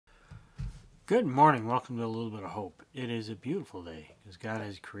Good morning. Welcome to A Little Bit of Hope. It is a beautiful day because God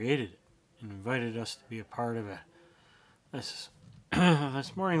has created it and invited us to be a part of it. This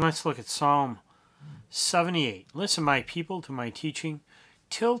morning, let's look at Psalm 78. Listen, my people, to my teaching.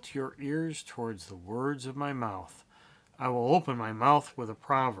 Tilt your ears towards the words of my mouth. I will open my mouth with a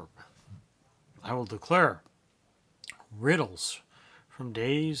proverb. I will declare riddles from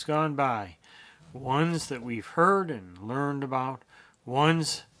days gone by, ones that we've heard and learned about,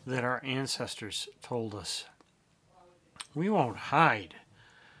 ones that our ancestors told us. We won't hide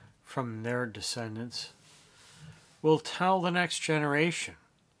from their descendants. We'll tell the next generation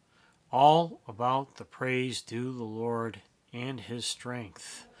all about the praise due the Lord and his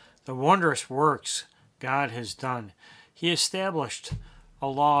strength, the wondrous works God has done. He established a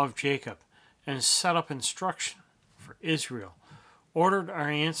law of Jacob and set up instruction for Israel, ordered our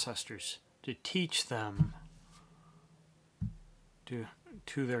ancestors to teach them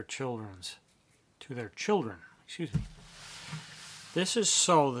to their children. This is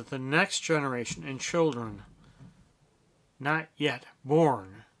so that the next generation and children not yet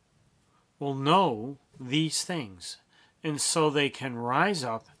born will know these things, and so they can rise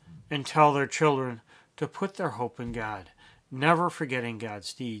up and tell their children to put their hope in God, never forgetting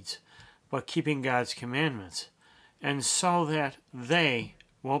God's deeds, but keeping God's commandments, and so that they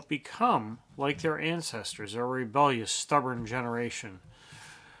won't become like their ancestors, a rebellious, stubborn generation,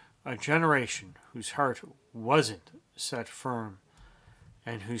 a generation whose heart wasn't set firm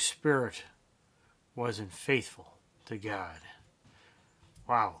and whose spirit wasn't faithful to God.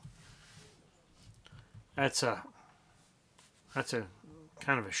 Wow. That's a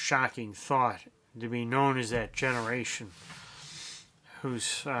kind of a shocking thought, to be known as that generation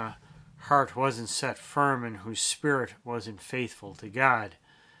whose heart wasn't set firm and whose spirit wasn't faithful to God.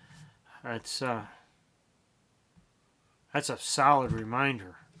 That's a solid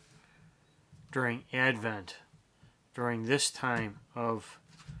reminder during Advent, during this time, of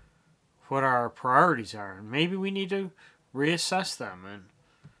what our priorities are. And maybe we need to reassess them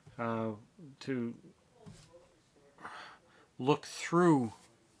and to look through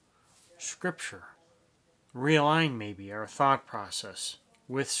Scripture, realign maybe our thought process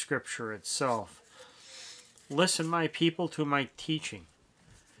with Scripture itself. Listen, my people, to my teaching.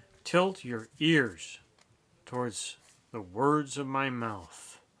 Tilt your ears towards the words of my mouth.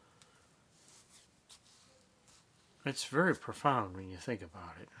 It's very profound when you think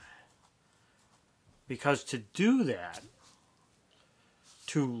about it. Because to do that,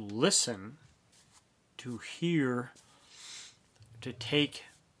 to listen, to hear, to take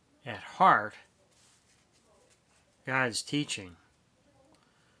at heart God's teaching,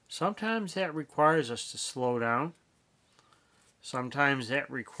 sometimes that requires us to slow down. Sometimes that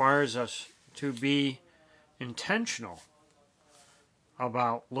requires us to be intentional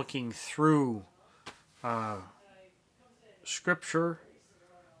about looking through Scripture,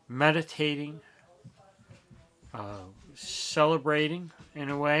 meditating, celebrating, in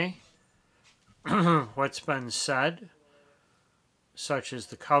a way, what's been said, such as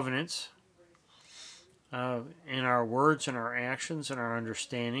the covenants, in our words and our actions and our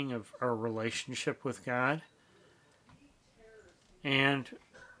understanding of our relationship with God. And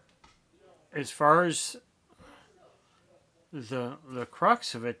as far as the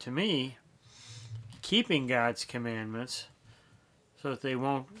crux of it, to me, keeping God's commandments so that they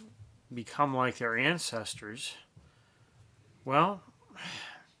won't become like their ancestors, well,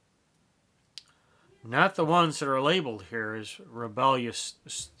 not the ones that are labeled here as rebellious,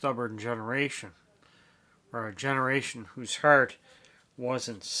 stubborn generation, or a generation whose heart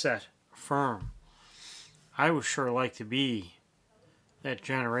wasn't set firm. I would sure like to be that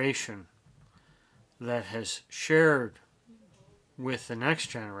generation that has shared with the next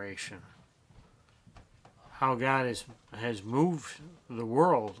generation how God has moved the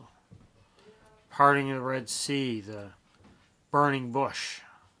world, parting the Red Sea, the burning bush,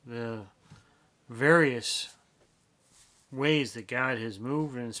 the various ways that God has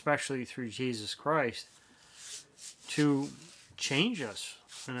moved, and especially through Jesus Christ, to change us,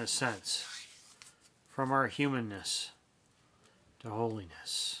 in a sense, from our humanness to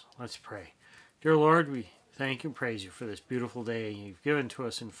holiness. Let's pray. Dear Lord, we thank and praise you for this beautiful day you've given to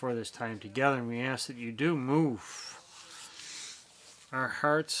us and for this time together, and we ask that you do move our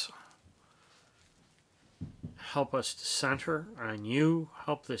hearts. Help us to center on you.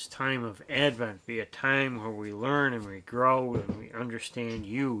 Help this time of Advent be a time where we learn and we grow and we understand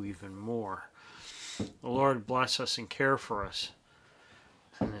you even more. The Lord bless us and care for us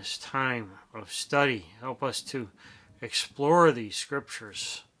in this time of study. Help us to explore these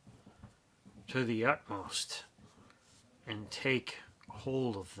Scriptures to the utmost and take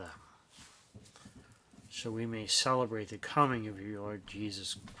hold of them. so we may celebrate the coming of your Lord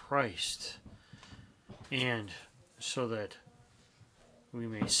Jesus Christ, and so that we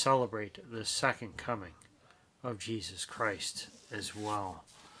may celebrate the second coming of Jesus Christ as well.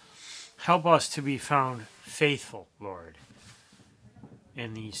 Help us to be found faithful, Lord,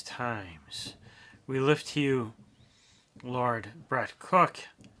 in these times. We lift to you, Lord, Brett Cook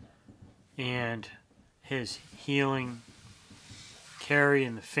and his healing. Carrie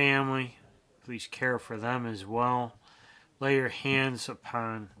and the family, please care for them as well. Lay your hands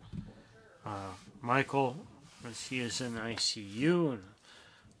upon Michael as he is in ICU, and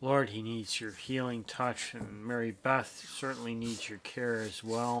Lord, he needs your healing touch, and Mary Beth certainly needs your care as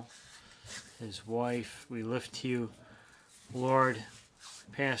well. His wife, we lift to you, Lord,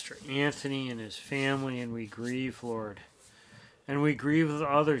 Pastor Anthony and his family, and we grieve, Lord. And we grieve with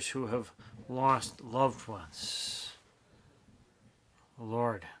others who have lost loved ones.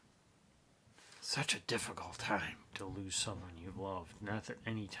 Lord, such a difficult time to lose someone you loved. Not that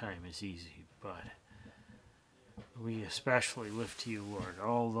any time is easy, but we especially lift to you, Lord,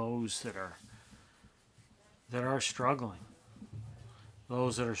 all those that are struggling.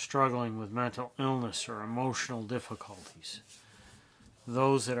 Those that are struggling with mental illness or emotional difficulties.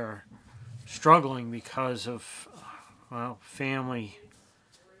 Those that are struggling because of, family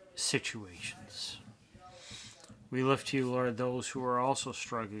situations. We lift to you, Lord, those who are also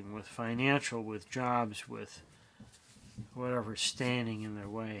struggling with financial, with jobs, with whatever standing in their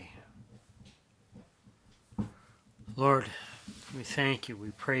way. Lord, we thank you,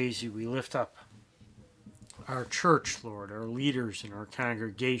 we praise you, we lift up our church, Lord, our leaders and our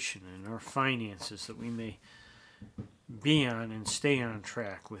congregation and our finances, that we may be on and stay on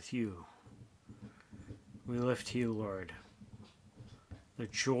track with you. We lift to you, Lord, the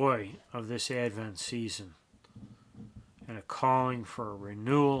joy of this Advent season and a calling for a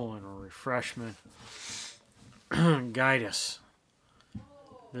renewal and a refreshment. Guide us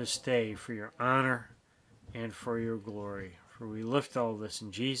this day for your honor and for your glory. For we lift all this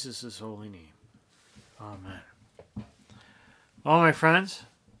in Jesus' holy name. Amen. Well, my friends,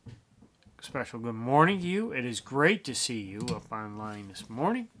 special good morning to you. It is great to see you up online this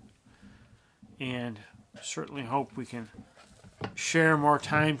morning, and certainly hope we can share more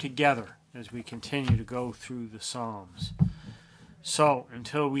time together as we continue to go through the Psalms. So,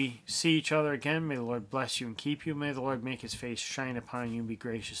 until we see each other again, may the Lord bless you and keep you. May the Lord make his face shine upon you and be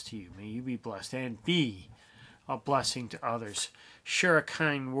gracious to you. May you be blessed and be a blessing to others. Share a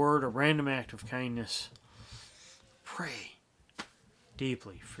kind word, a random act of kindness. Pray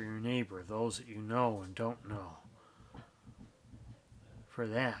deeply for your neighbor, those that you know and don't know. For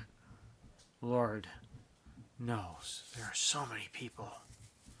that, Lord knows there are so many people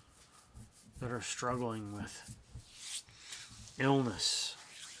that are struggling with illness,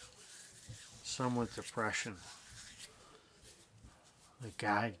 some with depression, that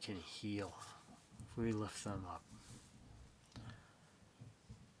God can heal if we lift them up.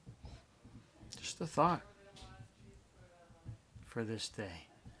 Just a thought for this day.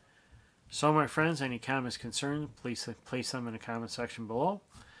 So, my friends, any comments, concerns, please place them in the comment section below.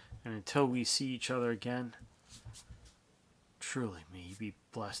 And until we see each other again, truly may you be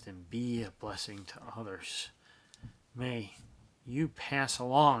blessed and be a blessing to others. May you pass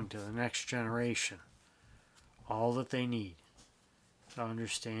along to the next generation all that they need to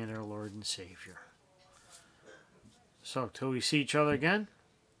understand our Lord and Savior. So, till we see each other again,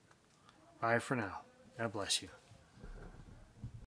 bye for now. God bless you.